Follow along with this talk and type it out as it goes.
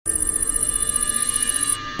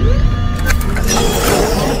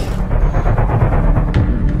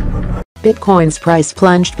Bitcoin's price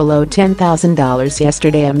plunged below $10,000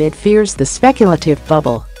 yesterday amid fears the speculative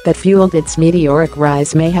bubble that fueled its meteoric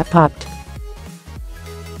rise may have popped.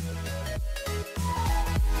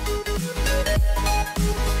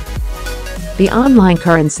 The online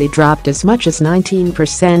currency dropped as much as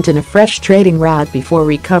 19% in a fresh trading rout before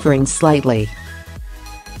recovering slightly.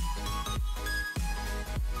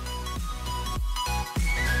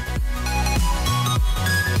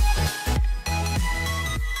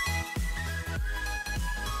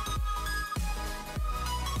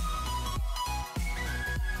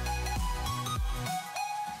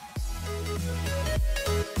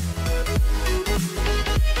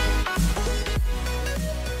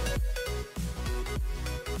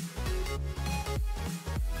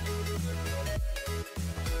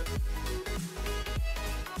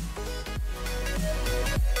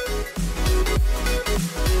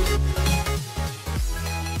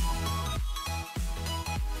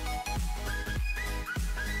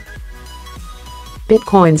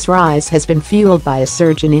 Bitcoin's rise has been fueled by a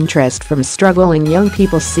surge in interest from struggling young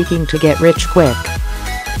people seeking to get rich quick.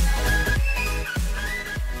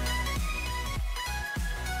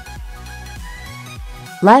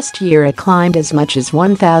 Last year it climbed as much as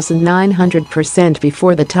 1,900%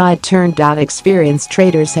 before the tide turned. Experienced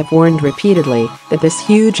traders have warned repeatedly that this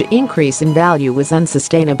huge increase in value was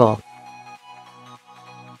unsustainable.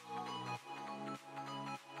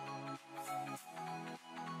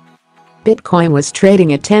 Bitcoin was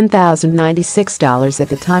trading at $10,096 at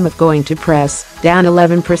the time of going to press, down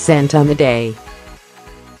 11% on the day.